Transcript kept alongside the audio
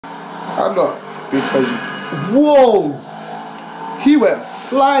I'm not being fuzzy. Whoa! He went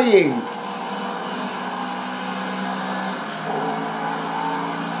flying.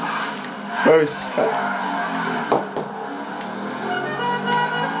 Where is this guy?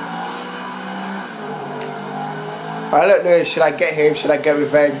 I don't know, should I get him? Should I get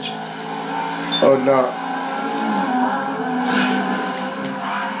revenge? Or not?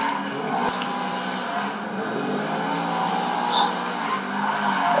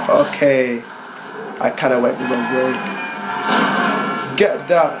 Okay, I kinda went the wrong way. Get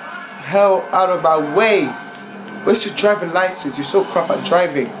the hell out of my way! Where's your driving license? You're so crap at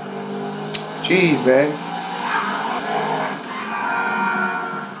driving. Jeez, man.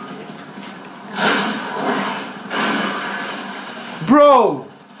 Bro!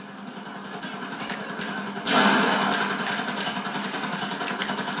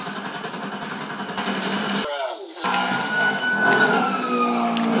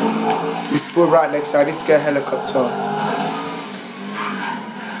 You spawn right next to I need to get a helicopter.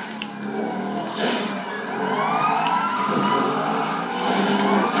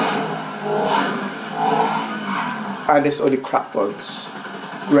 And there's only crap ones.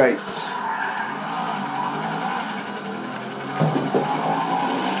 Great.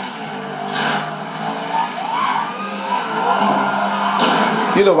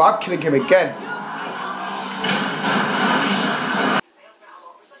 You know what? I'm killing him again.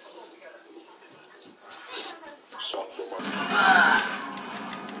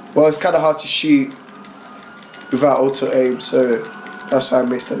 Well, it's kind of hard to shoot without auto aim, so that's why I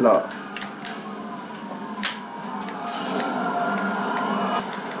missed a lot.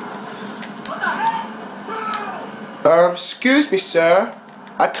 Excuse me, sir.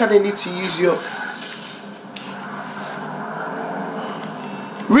 I kind of need to use your...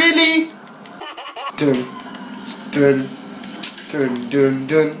 Really? Dun, dun, dun, dun,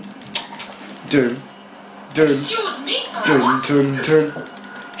 dun, dun, dun. Excuse me? Dun, dun, dun.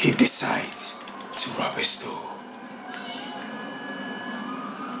 He decides to rob a store.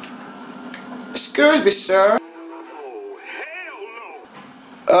 Excuse me, sir.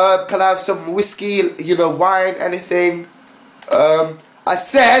 Can I have some whiskey, you know, wine, anything? I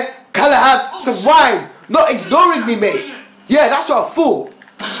said, can I have some wine? Not ignoring me, mate. Yeah, that's what I thought.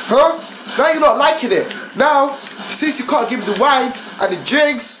 Huh? Now you're not liking it. Now, since you can't give me the wines and the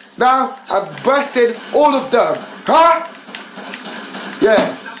drinks, now I'm bursting all of them. Huh?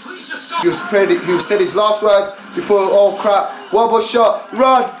 Yeah. He said his last words before, oh crap, one more shot,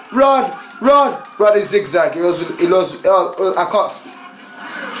 run, run, run. Run in zigzag.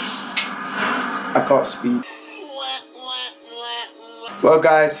 I can't speak. Well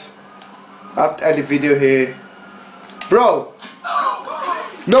guys, I have to end the video here. Bro,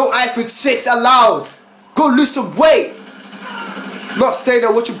 no iPhone 6 allowed. Go lose some weight. Not staying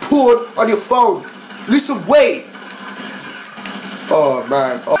there watching porn on your phone. Lose some weight. Oh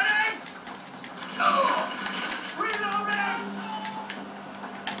man. Oh.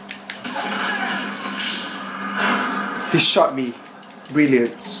 He shot me.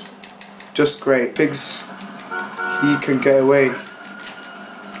 Brilliant. Just great. Thinks he can get away.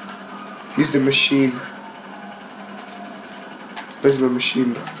 He's the machine. Where's my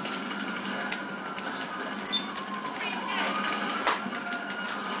machine gun?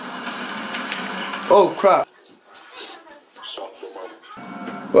 Oh crap.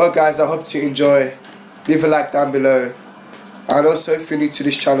 Well guys, I hope you enjoy. Leave a like down below. And also if you're new to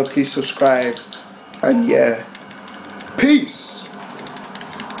this channel, please subscribe. And yeah. Peace.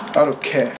 I don't care.